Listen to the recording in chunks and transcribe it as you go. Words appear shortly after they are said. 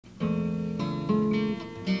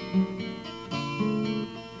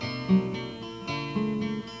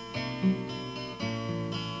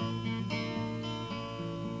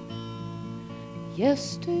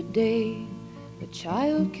Yesterday, a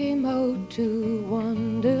child came out to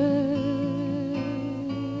wander,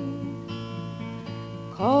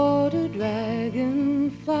 caught a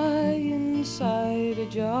dragonfly inside a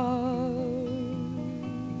jar.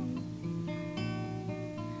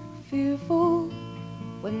 Fearful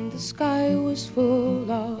when the sky was full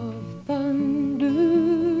of thunder,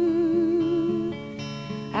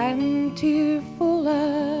 and tearful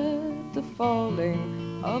at the falling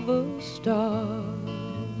of a star.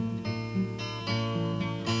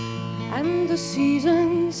 And the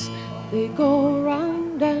seasons, they go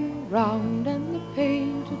round and round, and the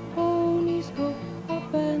painted ponies go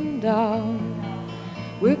up and down.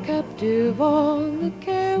 We're captive on the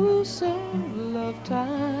carousel of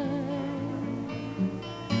time.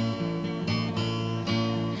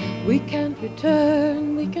 We can't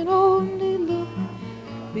return, we can only look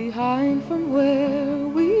behind from where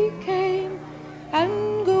we came,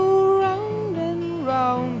 and go round and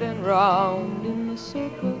round and round in the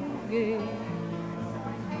circle game.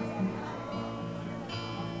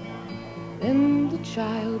 Then the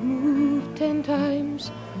child moved 10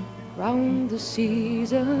 times round the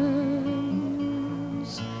seasons,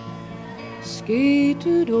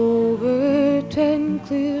 skated over 10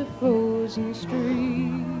 clear frozen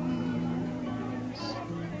streams.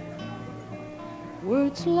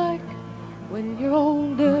 Words like, when you're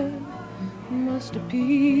older, must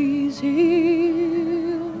appease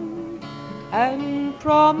him, and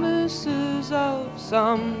promises of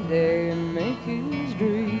someday make his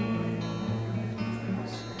dreams.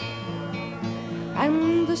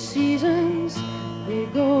 And the seasons, they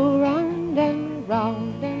go round and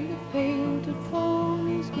round, and the painted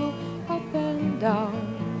ponies go up and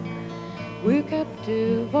down. We're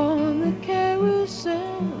captive on the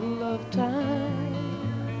carousel of time.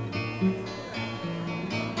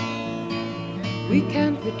 We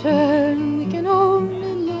can't return, we can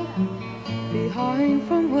only look behind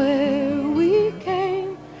from where we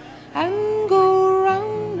came, and go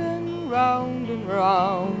round and round and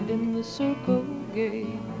round in the circle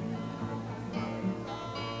game.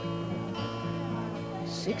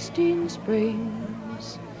 16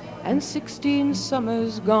 springs and 16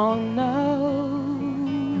 summers gone now.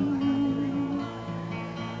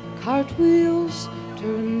 Cartwheels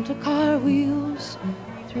turn to car wheels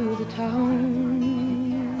through the town,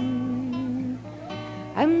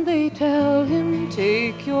 and they tell him,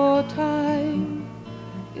 take your time,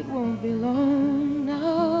 it won't be long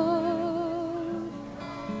now,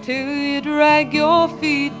 till you drag your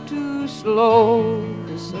feet too slow,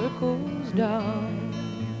 the circle's down.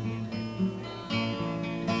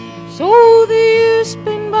 So the years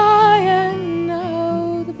spin by, and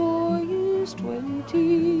now the boy is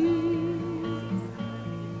 20,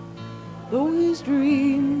 though his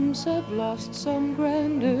dreams have lost some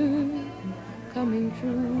grandeur coming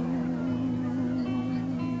true.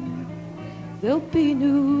 There'll be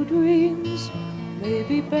new dreams,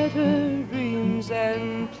 maybe better dreams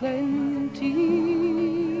and plenty,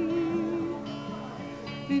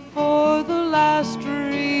 before the last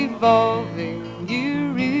revolving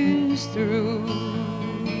year is through.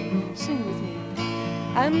 Sing with me.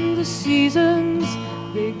 And the seasons,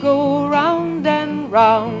 they go round and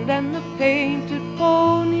round, and the painted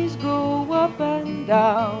ponies go up and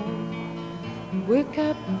down. We're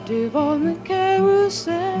captive on the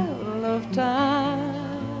carousel of time.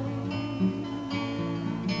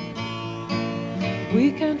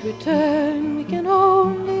 We can't return, we can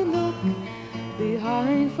only look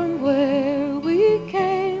behind from where we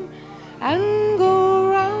came, and go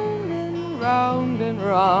round and round and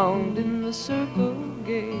round in the circle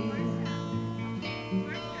game.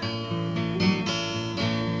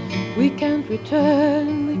 We can't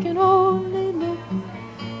return, we can only look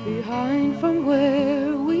behind from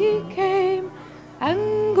where we came,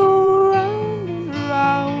 and go round and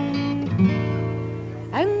round,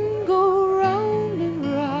 and go round and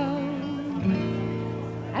round,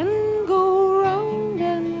 and go round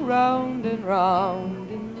and round and round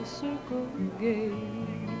in the circle game.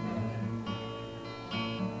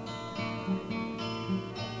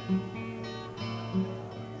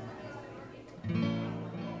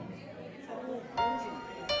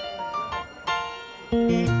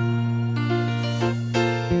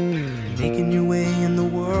 Making your way in the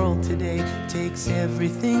world today takes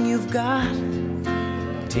everything you've got.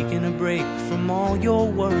 Taking a break from all your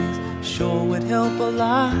worries sure would help a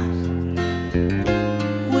lot.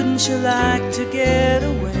 Wouldn't you like to get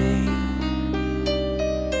away?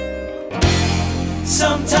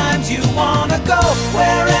 Sometimes you wanna go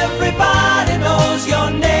where everybody knows your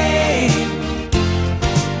name,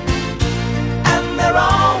 and they're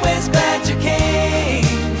always glad you came.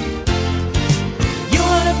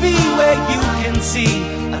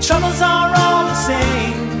 troubles are all the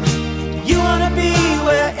same. You wanna be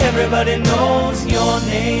where everybody knows your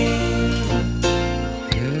name.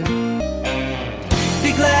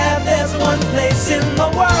 Be glad there's one place in the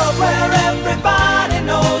world where everybody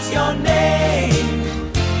knows your name.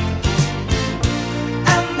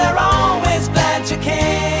 And they're always glad you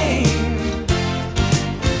came.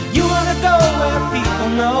 You wanna go where people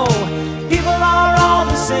know people are all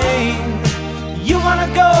the same. You wanna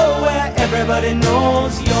go where everybody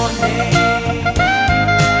knows your name.